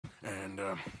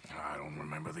and, I don't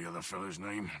remember the other fella's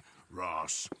name.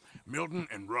 Ross. Milton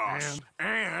and Ross.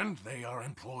 And they are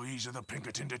employees of the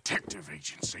Pinkerton Detective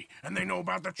Agency. And they know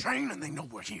about the train, and they know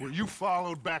we're here. Were you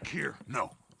followed back here?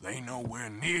 No, they know we're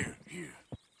near here.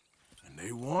 And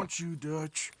they want you,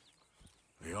 Dutch.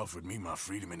 They offered me my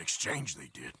freedom in exchange, they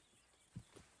did.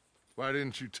 Why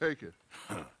didn't you take it?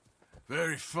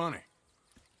 Very funny.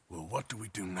 Well, what do we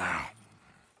do now?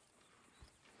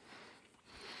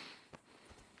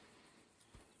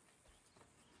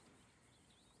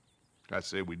 I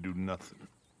say we do nothing.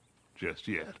 Just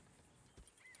yet.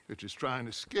 They're just trying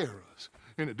to scare us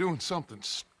into doing something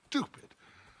stupid.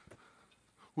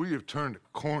 We have turned a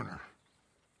corner.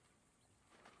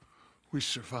 We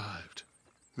survived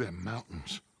them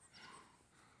mountains.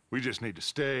 We just need to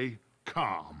stay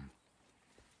calm.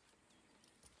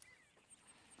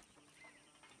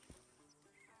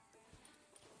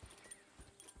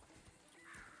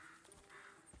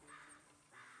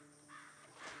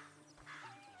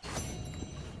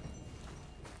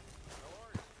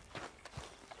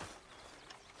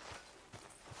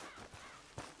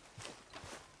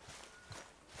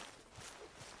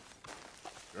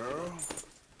 Girl?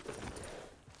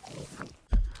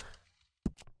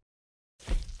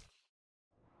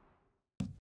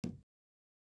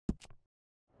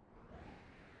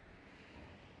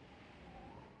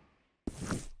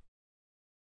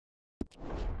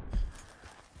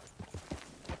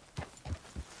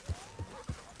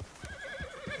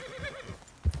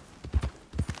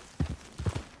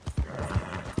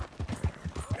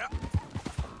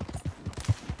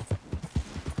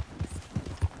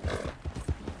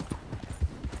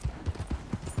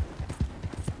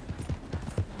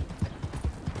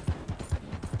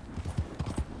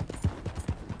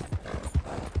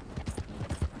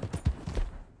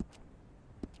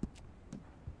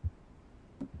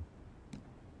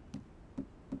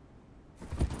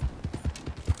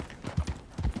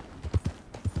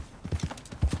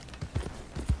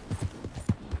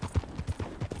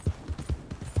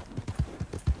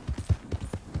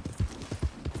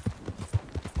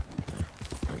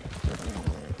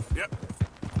 Yep.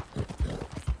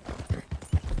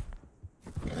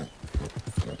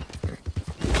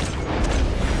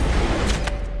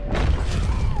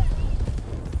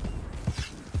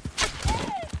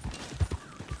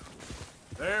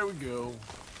 There we go.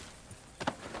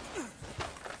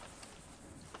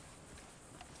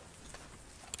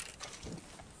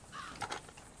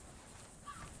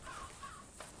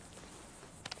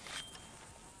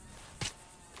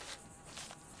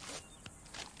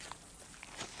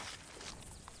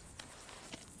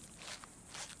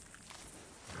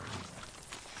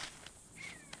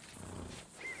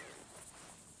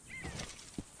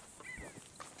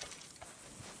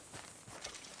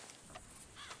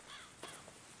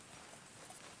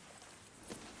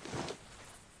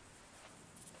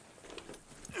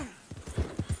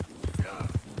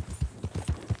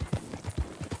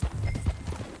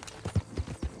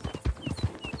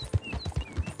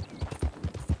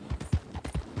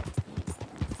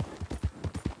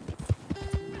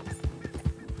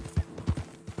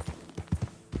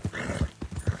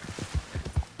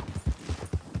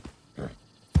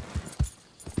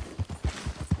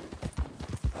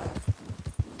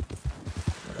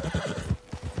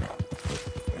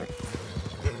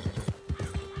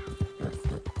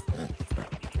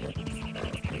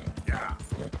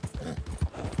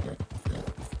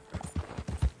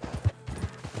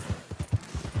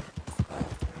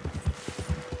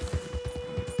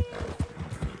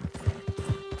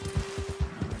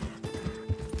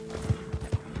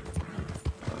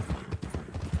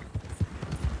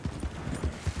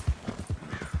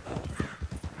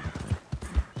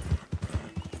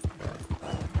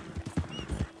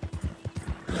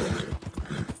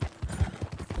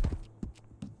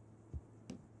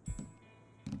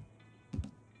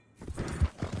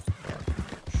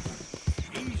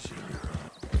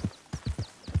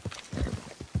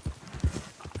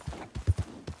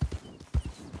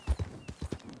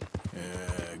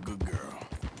 Good girl.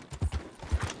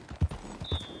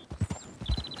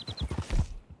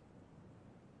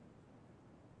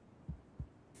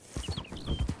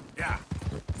 Yeah.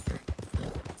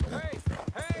 Hey,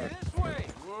 this way!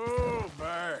 Whoa,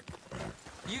 back.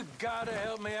 You gotta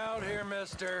help me out here,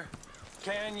 mister.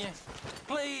 Can you?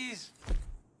 Please?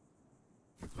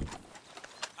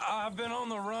 I've been on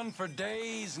the run for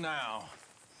days now.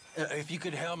 If you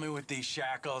could help me with these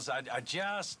shackles, I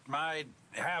just might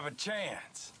have a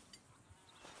chance.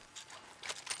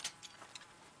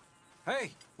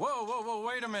 Hey, whoa,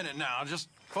 wait a minute now. Just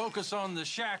focus on the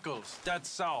shackles.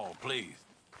 That's all, please.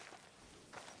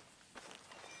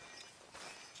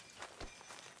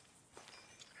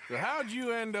 So how'd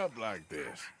you end up like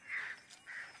this?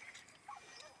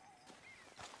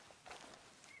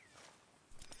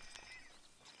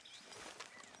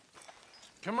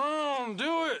 Come on,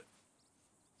 do it!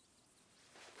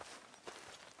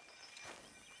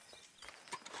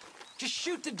 Just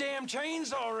shoot the damn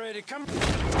chains already, come...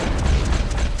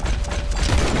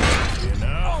 You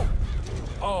know?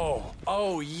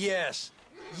 Oh, yes.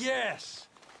 Yes.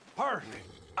 Perfect.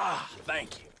 Ah,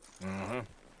 thank you. Uh-huh.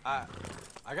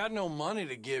 I got no money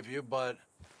to give you, but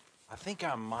I think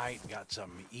I might got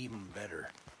something even better.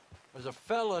 There's a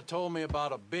fella told me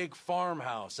about a big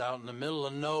farmhouse out in the middle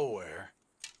of nowhere,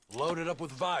 loaded up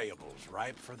with valuables,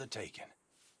 ripe for the taking.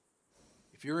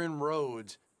 If you're in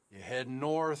Rhodes, you head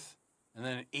north and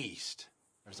then east.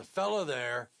 There's a fella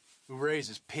there who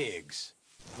raises pigs.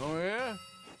 Oh, yeah?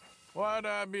 Why'd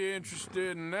I be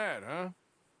interested in that, huh?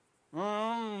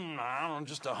 I don't know,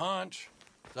 just a hunch.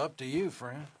 It's up to you,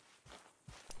 friend.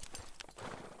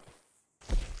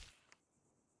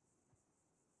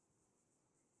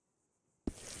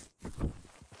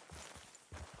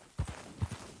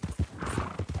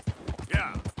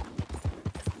 Yeah.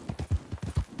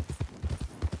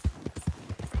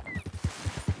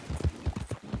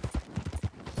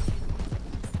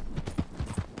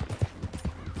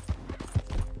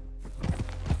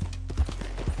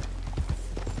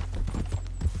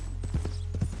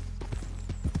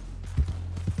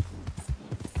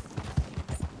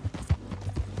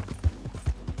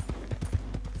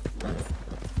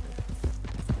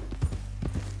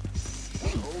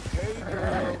 Okay,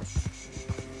 girl.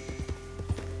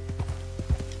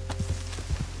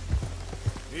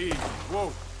 Easy.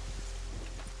 Whoa.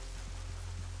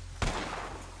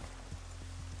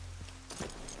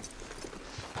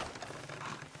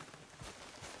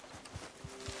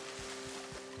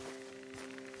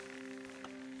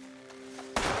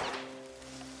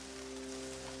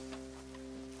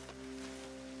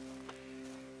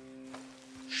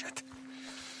 Shit.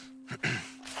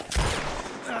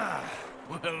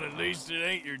 Well, at least it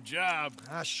ain't your job.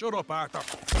 Ah, shut up, Arthur.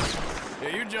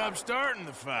 Yeah, your job's starting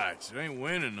the fights. It ain't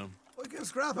winning them. I can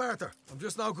scrap, Arthur. I'm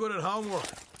just not good at homework.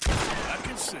 I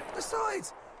can see.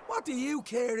 Besides, what do you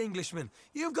care, Englishman?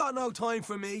 You've got no time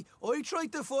for me. I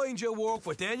tried to find you work,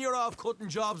 but then you're off cutting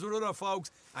jobs with other folks,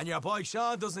 and your boy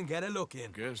Sean doesn't get a look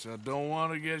in. Guess I don't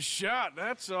want to get shot,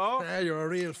 that's all. Ah, you're a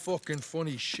real fucking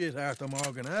funny shit, Arthur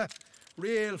Morgan, huh?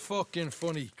 Real fucking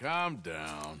funny. Calm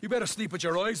down. You better sleep with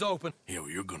your eyes open. Yo,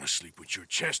 you're gonna sleep with your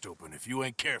chest open if you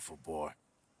ain't careful, boy.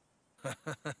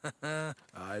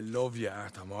 I love you,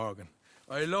 Arthur Morgan.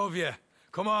 I love you.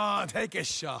 Come on, take a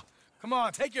shot. Come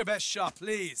on, take your best shot,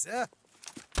 please, eh?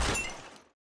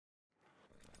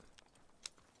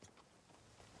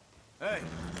 Hey,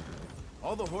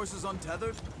 all the horses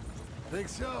untethered? Think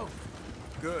so?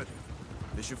 Good.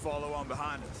 They should follow on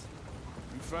behind us.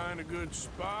 You find a good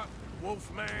spot,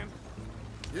 Wolfman?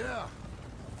 Yeah.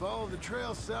 Follow the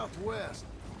trail southwest.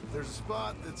 There's a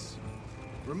spot that's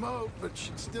remote, but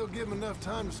should still give them enough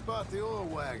time to spot the oil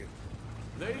wagon.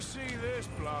 They see this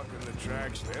blocking the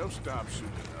tracks, they'll stop soon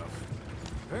enough.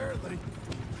 Apparently,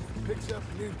 picks up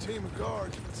a new team of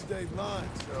guards at the state line,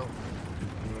 so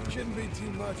shouldn't be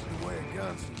too much in the way of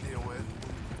guns to deal with.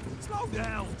 Slow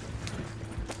down.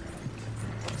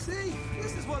 See,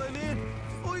 this is what I mean.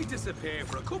 I disappear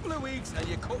for a couple of weeks and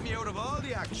you cut me out of all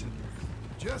the action.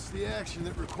 Just the action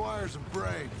that requires a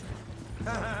break.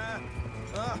 Ah,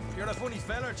 you're a funny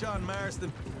fella, John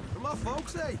Marston. From what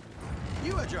folks say,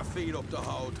 you had your feet up the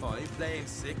whole time, playing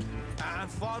sick, and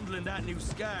fondling that new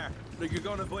scar like you're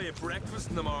gonna buy a breakfast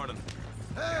in the morning.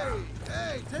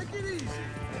 Hey, take it easy.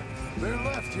 They're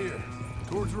left here,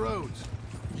 towards Rhodes.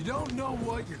 You don't know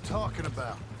what you're talking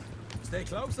about. Stay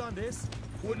close on this.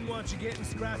 Wouldn't want you getting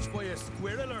scratched by a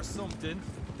squirrel or something.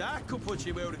 That could put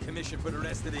you out of commission for the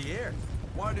rest of the year.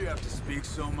 Why do you have to speak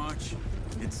so much?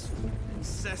 It's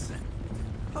incessant.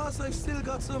 Plus, I've still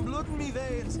got some blood in me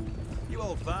veins. You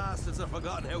old bastards have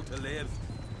forgotten how to live.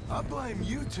 I blame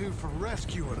you two for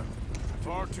rescuing him.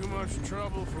 Far too much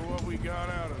trouble for what we got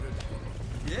out of it.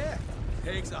 Yeah,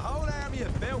 takes a whole army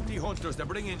of bounty hunters to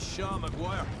bring in Sean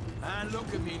McGuire. And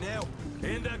look at me now,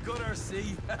 in the gutter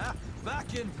sea.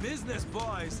 Back in business,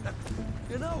 boys.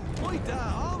 You know, my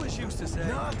dad always used to say...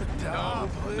 Not the dog,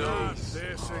 please. Not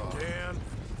this again.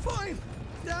 Fine.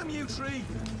 Damn you three.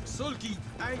 Sulky,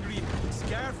 angry,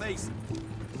 scarface.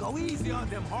 Go easy on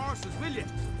them horses, will you?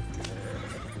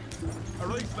 A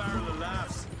right barrel of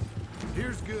laughs.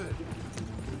 Here's good.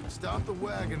 Stop the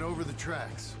wagon over the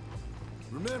tracks.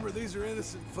 Remember, these are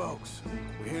innocent folks.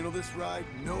 We handle this right,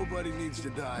 nobody needs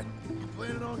to die. You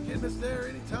planning on getting us there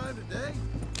any time today?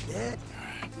 Yeah.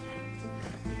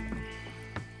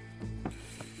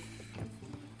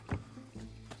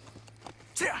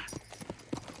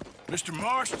 Mr.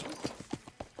 Marston,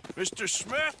 Mr.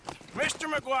 Smith, Mr.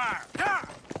 McGuire, ha!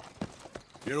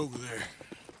 Get over there.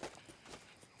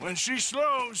 When she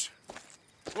slows,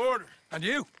 order. And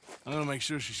you? I'm gonna make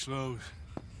sure she slows.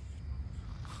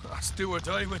 Let's do or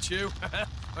die with you.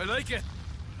 I like it.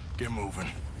 Get moving.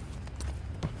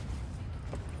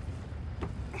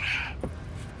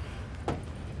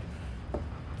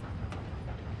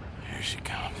 Here she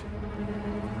comes.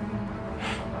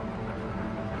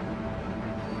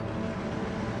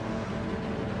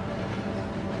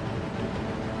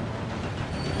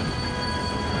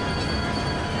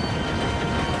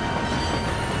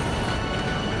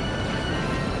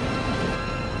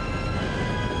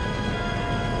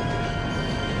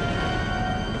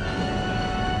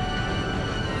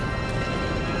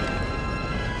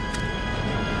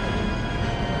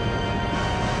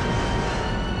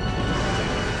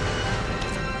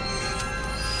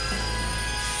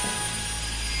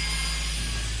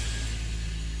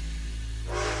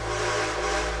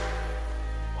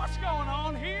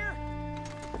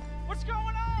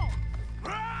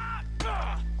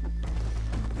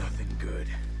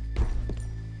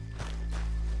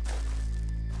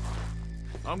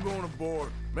 I'm going aboard.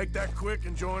 Make that quick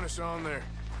and join us on there.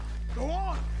 Go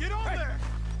on! Get on there!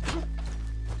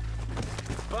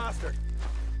 Faster!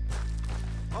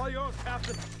 All yours,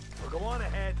 Captain. We'll go on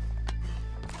ahead.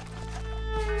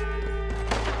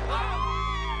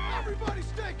 Everybody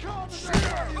stay calm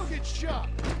and you get shot.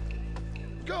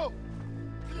 Go!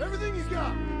 Everything you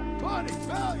got. Money,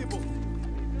 valuable.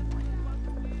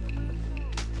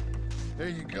 There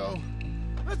you go.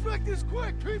 Let's make this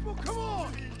quick, people. Come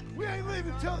on! We ain't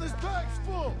leaving till this bag's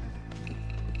full.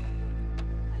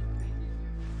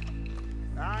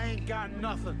 I ain't got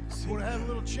nothing. Wanna have a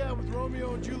little chat with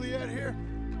Romeo and Juliet here?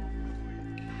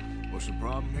 What's the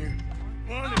problem here?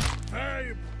 Money,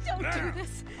 valuable. Don't do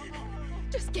this.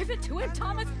 Just give it to him,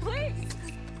 Thomas, please.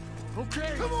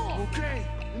 Okay. Come on. Okay.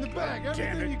 In the bag,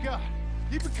 everything you got.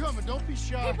 Keep it coming. Don't be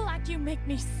shy. People like you make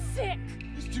me sick.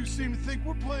 These two seem to think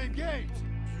we're playing games.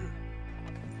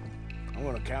 I'm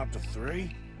gonna count to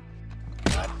 3.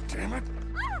 God damn it.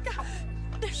 Oh, God.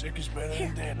 Sick is better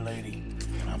than dead, lady.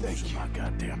 And I'm losing my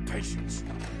goddamn patience.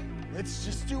 Let's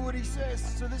just do what he says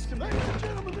so this can be. Ladies and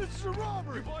gentlemen, this is a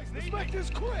robbery. Let's make this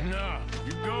quick. No,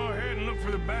 you go ahead and look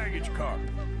for the baggage car.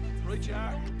 Right you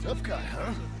are. Tough guy,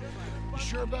 huh? You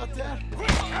sure about that? Quick,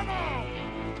 come on!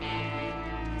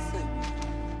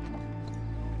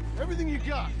 Everything you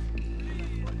got.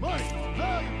 Money,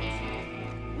 valuables.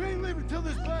 We ain't leaving till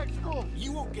this bag's full.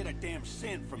 You won't get a damn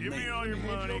cent from Give me. me all your Hand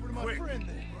you money, over to my quick. friend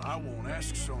then. I won't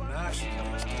ask so nicely.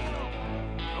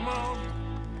 Come on.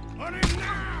 Money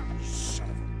now! Son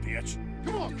of a bitch.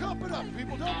 Come on, cup it up,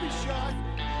 people. Don't be shy.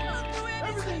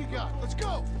 Everything you got. Let's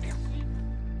go.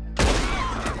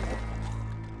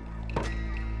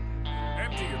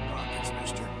 Empty your pockets,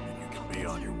 mister, and you can be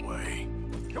on your way.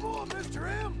 Come on, Mr.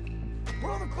 M.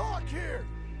 We're on the clock here.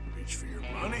 Reach for your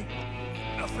money,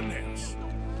 nothing else.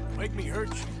 Make me hurt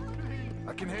you.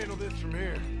 I can handle this from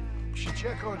here. You should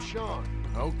check on Sean.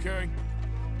 Okay.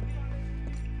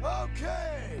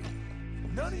 Okay.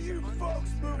 None of you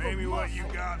folks move Pay a me what muscle.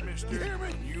 you got, mister. You hear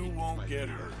me? You won't get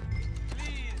hurt.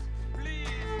 Please,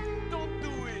 don't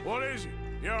do it. What is it?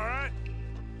 You all right?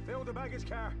 Fill the baggage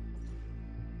car.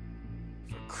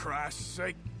 For Christ's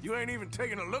sake, you ain't even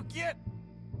taken a look yet?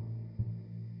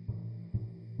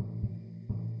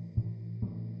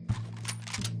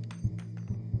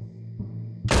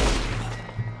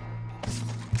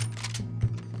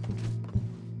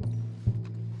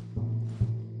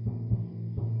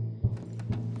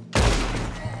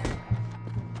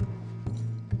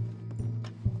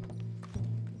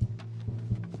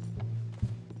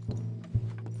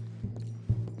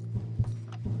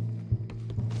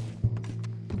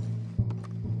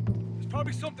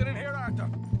 Probably something in here, Arthur.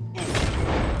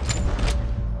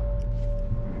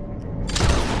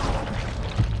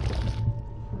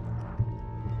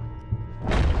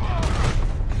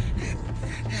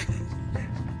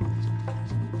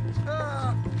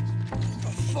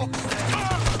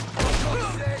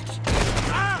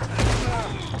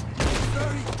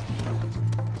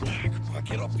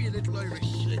 Get up, you little Irish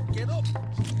shit. Get up.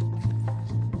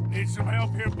 Need some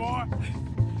help here, boy?